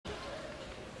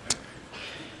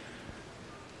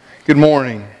Good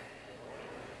morning.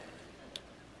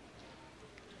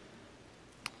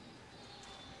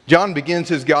 John begins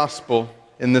his gospel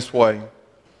in this way.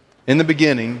 In the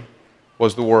beginning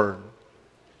was the Word.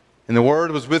 And the Word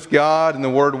was with God, and the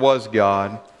Word was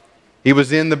God. He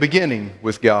was in the beginning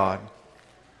with God.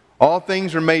 All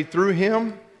things were made through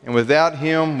Him, and without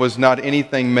Him was not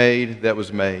anything made that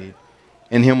was made.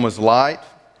 In Him was light,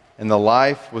 and the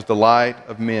life was the light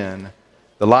of men.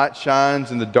 The light shines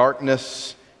in the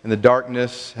darkness, and the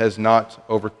darkness has not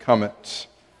overcome it.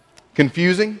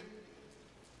 Confusing?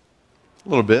 A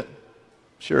little bit.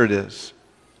 Sure it is.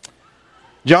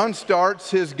 John starts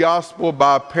his gospel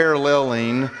by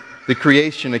paralleling the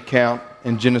creation account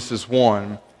in Genesis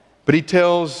 1, but he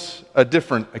tells a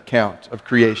different account of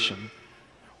creation,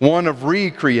 one of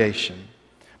recreation.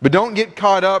 But don't get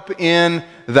caught up in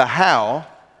the how,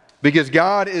 because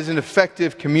God is an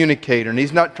effective communicator, and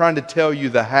He's not trying to tell you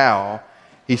the how.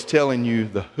 He's telling you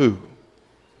the who.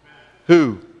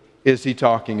 Who is He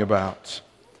talking about?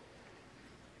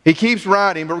 He keeps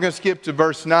writing, but we're going to skip to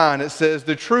verse 9. It says,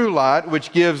 "The true light,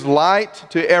 which gives light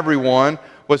to everyone,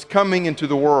 was coming into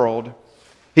the world.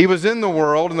 He was in the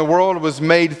world, and the world was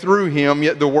made through Him,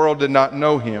 yet the world did not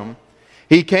know Him.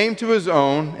 He came to His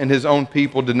own, and His own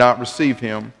people did not receive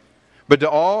Him. But to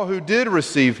all who did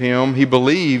receive Him, who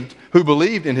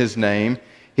believed in His name,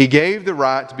 He gave the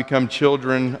right to become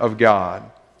children of God,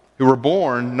 who were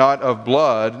born not of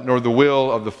blood, nor the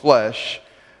will of the flesh,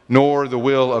 nor the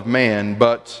will of man,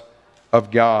 but of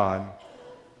God."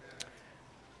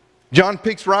 John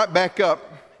picks right back up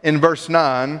in verse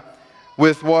 9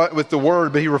 with the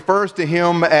Word, but he refers to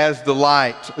Him as the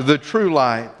light, the true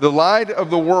light, the light of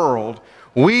the world.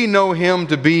 We know Him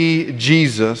to be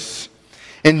Jesus.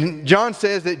 And John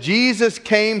says that Jesus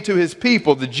came to His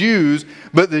people, the Jews,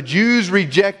 but the Jews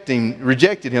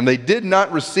rejected Him. They did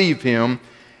not receive Him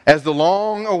as the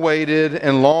long-awaited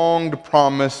and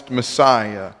long-promised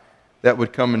Messiah that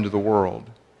would come into the world.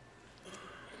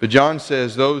 But John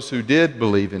says those who did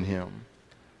believe in Him,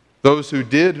 those who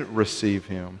did receive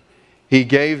Him, He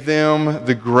gave them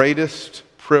the greatest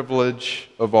privilege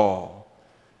of all,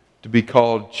 to be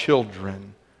called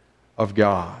children of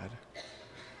God.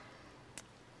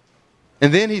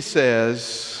 And then He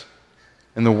says,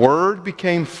 "And the Word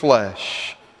became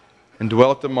flesh and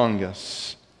dwelt among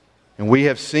us, and we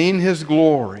have seen His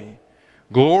glory.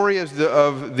 Glory as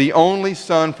of the only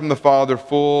Son from the Father,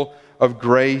 full of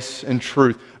grace and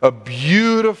truth." A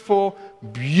beautiful,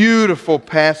 beautiful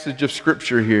passage of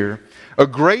Scripture here. A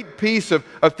great piece of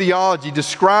theology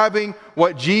describing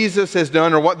what Jesus has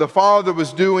done, or what the Father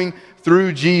was doing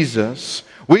through Jesus.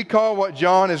 We call what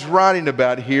John is writing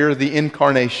about here the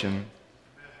Incarnation.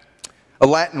 A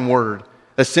Latin word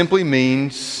that simply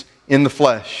means in the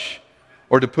flesh,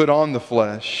 or to put on the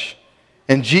flesh.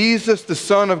 And Jesus, the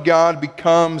Son of God,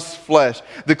 becomes flesh.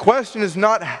 The question is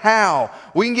not how.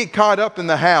 We can get caught up in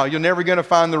the how. You're never going to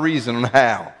find the reason on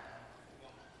how.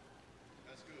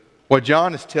 What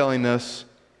John is telling us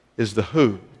is the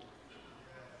who.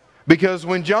 Because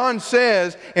when John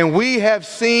says, "And we have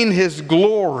seen His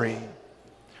glory,"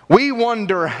 we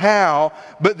wonder how,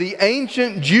 but the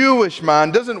ancient Jewish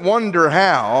mind doesn't wonder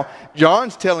how.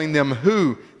 John's telling them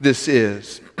who this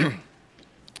is.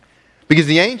 Because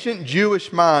the ancient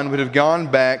Jewish mind would have gone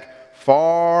back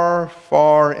far,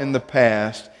 far in the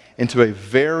past into a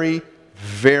very,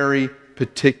 very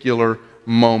particular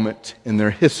moment in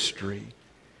their history.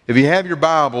 If you have your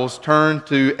Bibles, turn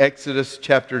to Exodus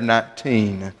chapter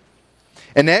 19.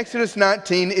 In Exodus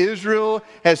 19, Israel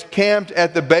has camped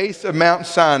at the base of Mount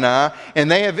Sinai,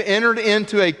 and they have entered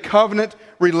into a covenant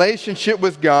relationship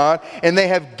with God, and they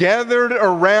have gathered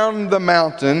around the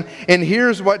mountain. And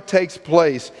here's what takes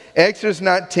place. Exodus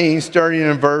 19, starting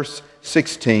in verse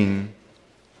 16.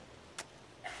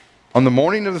 "On the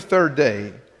morning of the third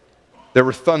day, there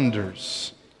were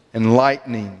thunders and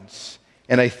lightnings,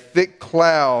 and a thick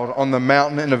cloud on the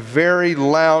mountain, and a very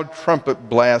loud trumpet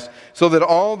blast, so that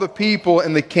all the people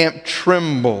in the camp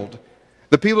trembled."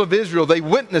 The people of Israel, they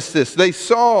witnessed this. They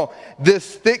saw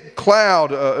this thick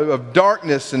cloud of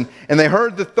darkness, and they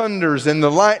heard the thunders and the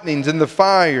lightnings and the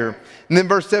fire. And then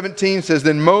verse 17 says,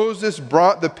 "Then Moses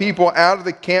brought the people out of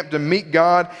the camp to meet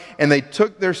God, and they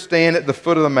took their stand at the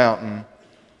foot of the mountain.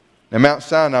 Now Mount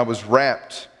Sinai was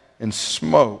wrapped in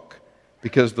smoke,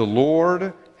 because the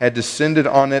Lord had descended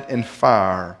on it in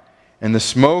fire. And the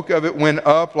smoke of it went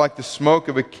up like the smoke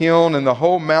of a kiln, and the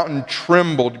whole mountain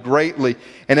trembled greatly.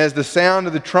 And as the sound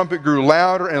of the trumpet grew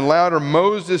louder and louder,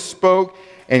 Moses spoke,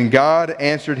 and God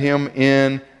answered him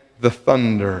in the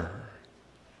thunder."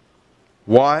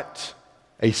 What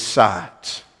a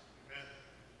sight.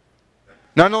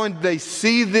 Not only did they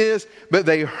see this, but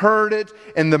they heard it,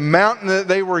 and the mountain that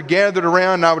they were gathered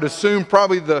around, and I would assume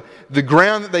probably the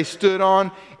ground that they stood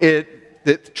on,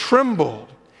 it trembled,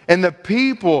 and the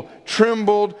people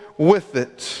trembled with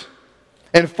it.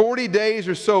 And 40 days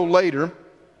or so later,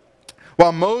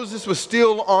 while Moses was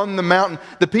still on the mountain,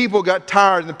 the people got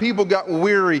tired and the people got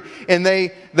weary, and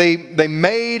they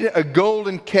made a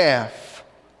golden calf.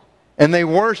 And they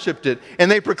worshiped it. And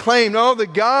they proclaimed, "Oh, the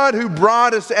God who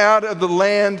brought us out of the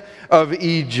land of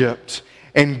Egypt."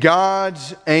 And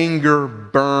God's anger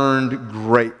burned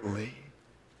greatly.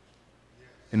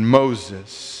 And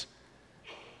Moses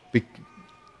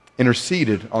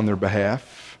interceded on their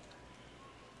behalf.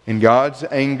 And God's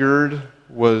anger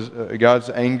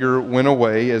went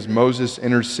away as Moses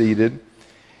interceded.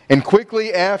 And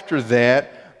quickly after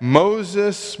that,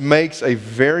 Moses makes a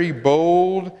very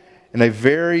bold and a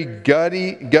very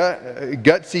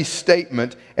gutsy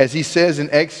statement, as he says in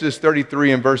Exodus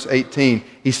 33 and verse 18.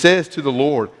 He says to the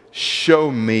Lord,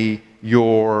 "Show me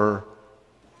your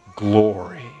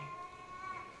glory.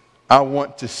 I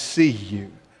want to see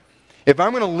you. If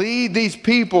I'm going to lead these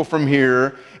people from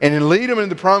here and lead them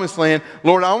into the promised land,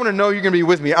 Lord, I want to know you're going to be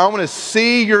with me. I want to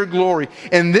see your glory."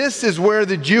 And this is where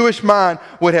the Jewish mind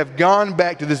would have gone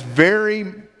back to this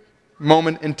very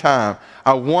moment in time.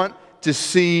 I want to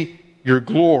see your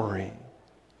glory.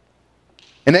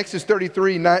 In Exodus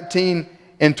 33, 19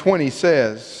 and 20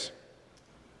 says,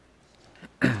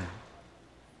 and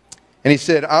he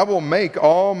said, "I will make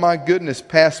all my goodness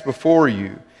pass before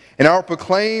you, and I will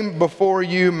proclaim before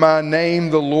you my name,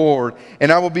 the Lord.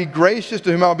 And I will be gracious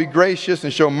to whom I will be gracious,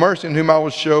 and show mercy to whom I will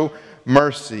show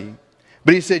mercy."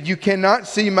 But he said, "You cannot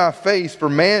see my face, for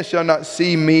man shall not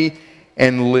see me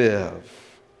and live."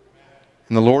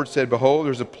 And the Lord said, "Behold,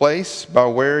 there is a place by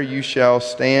where you shall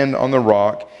stand on the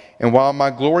rock, and while my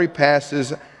glory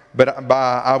passes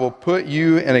by, I will put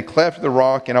you in a cleft of the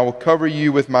rock, and I will cover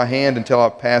you with my hand until I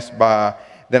pass by.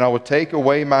 Then I will take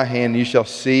away my hand, and you shall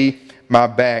see my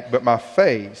back, but my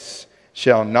face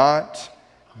shall not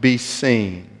be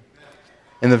seen."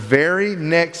 And the very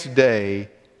next day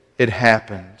it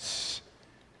happens.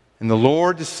 And the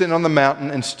Lord descended on the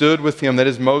mountain and stood with him, that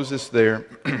is Moses there,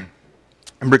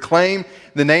 and proclaimed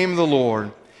the name of the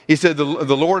Lord. He said, the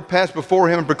Lord passed before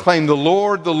him and proclaimed, the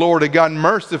Lord, a God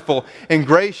merciful and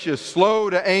gracious, slow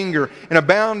to anger, and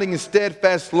abounding in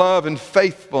steadfast love and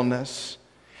faithfulness,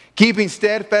 keeping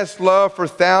steadfast love for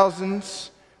thousands,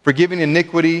 forgiving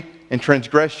iniquity and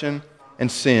transgression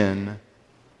and sin,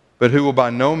 but who will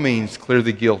by no means clear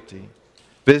the guilty,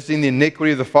 visiting the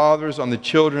iniquity of the fathers on the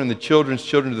children and the children's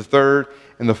children to the third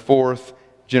and the fourth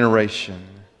generation.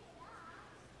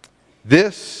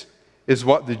 This is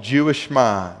what the Jewish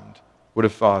mind would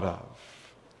have thought of.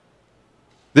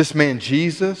 This man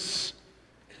Jesus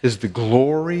is the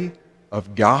glory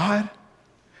of God,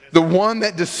 the one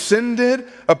that descended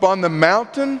upon the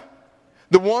mountain,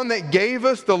 the one that gave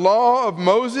us the law of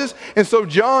Moses. And so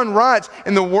John writes,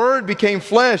 "And the Word became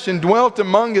flesh and dwelt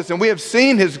among us, and we have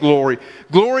seen His glory.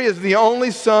 Glory is the only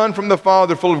Son from the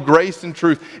Father, full of grace and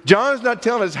truth." John is not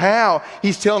telling us how,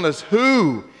 he's telling us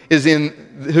who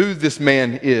this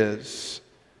man is.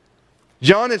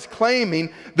 John is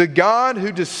claiming the God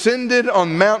who descended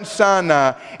on Mount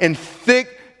Sinai in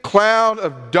thick cloud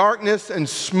of darkness and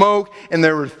smoke, and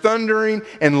there were thundering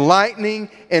and lightning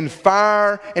and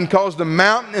fire, and caused the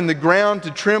mountain and the ground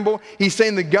to tremble. He's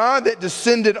saying the God that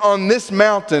descended on this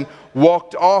mountain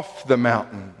walked off the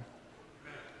mountain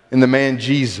in the man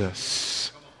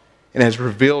Jesus, and has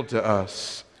revealed to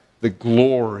us the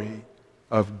glory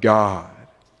of God,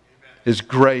 His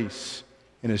grace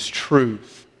and His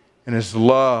truth and His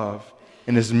love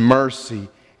and His mercy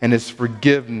and His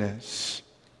forgiveness.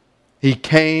 He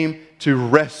came to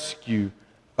rescue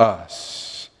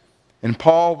us. And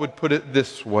Paul would put it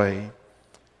this way: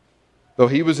 though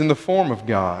He was in the form of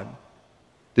God,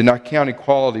 did not count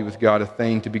equality with God a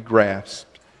thing to be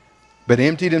grasped, but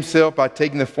emptied Himself by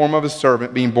taking the form of a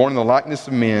servant, being born in the likeness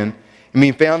of men, and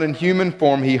being found in human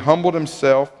form, He humbled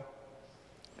Himself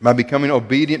by becoming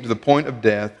obedient to the point of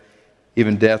death,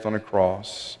 even death on a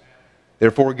cross.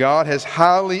 Therefore God has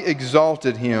highly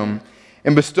exalted Him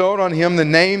and bestowed on Him the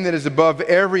name that is above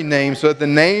every name, so that the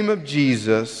name of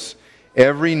Jesus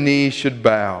every knee should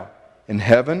bow, in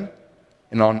heaven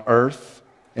and on earth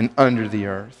and under the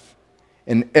earth,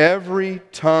 and every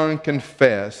tongue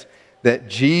confess that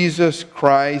Jesus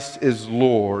Christ is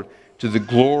Lord, to the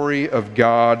glory of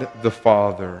God the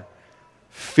Father.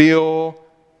 Feel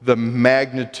the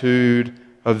magnitude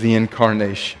of the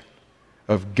incarnation,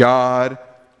 of God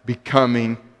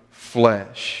becoming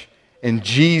flesh, and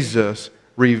Jesus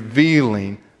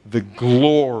revealing the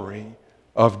glory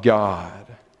of God.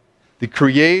 The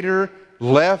Creator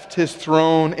left His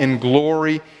throne in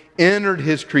glory, entered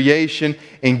His creation,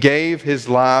 and gave His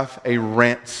life a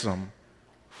ransom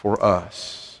for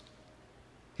us.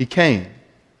 He came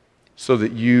so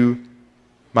that you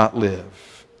might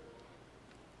live.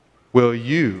 Will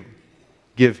you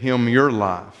give Him your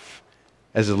life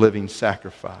as a living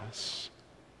sacrifice?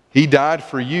 He died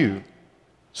for you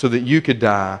so that you could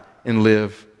die and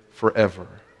live forever.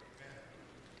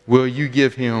 Will you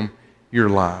give Him your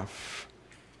life?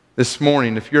 This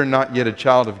morning, if you're not yet a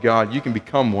child of God, you can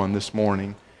become one this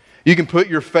morning. You can put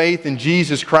your faith in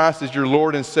Jesus Christ as your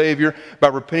Lord and Savior by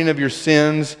repenting of your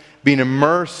sins, being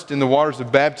immersed in the waters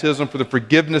of baptism for the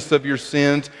forgiveness of your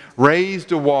sins, raised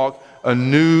to walk a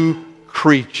new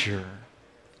creature.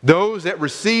 Those that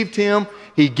received Him,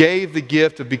 He gave the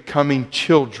gift of becoming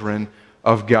children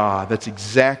of God. That's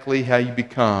exactly how you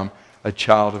become a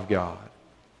child of God.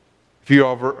 If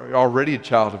you're already a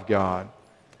child of God,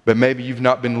 but maybe you've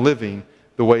not been living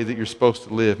the way that you're supposed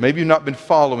to live. Maybe you've not been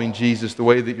following Jesus the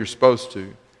way that you're supposed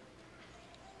to.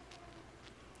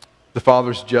 The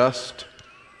Father's just,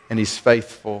 and He's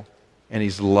faithful, and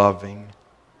He's loving,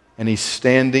 and He's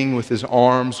standing with His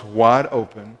arms wide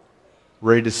open,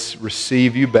 ready to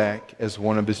receive you back as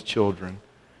one of His children.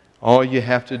 All you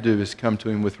have to do is come to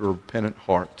Him with a repentant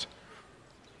heart.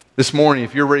 This morning,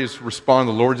 if you're ready to respond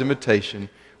to the Lord's invitation,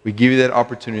 we give you that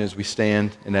opportunity as we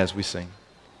stand and as we sing.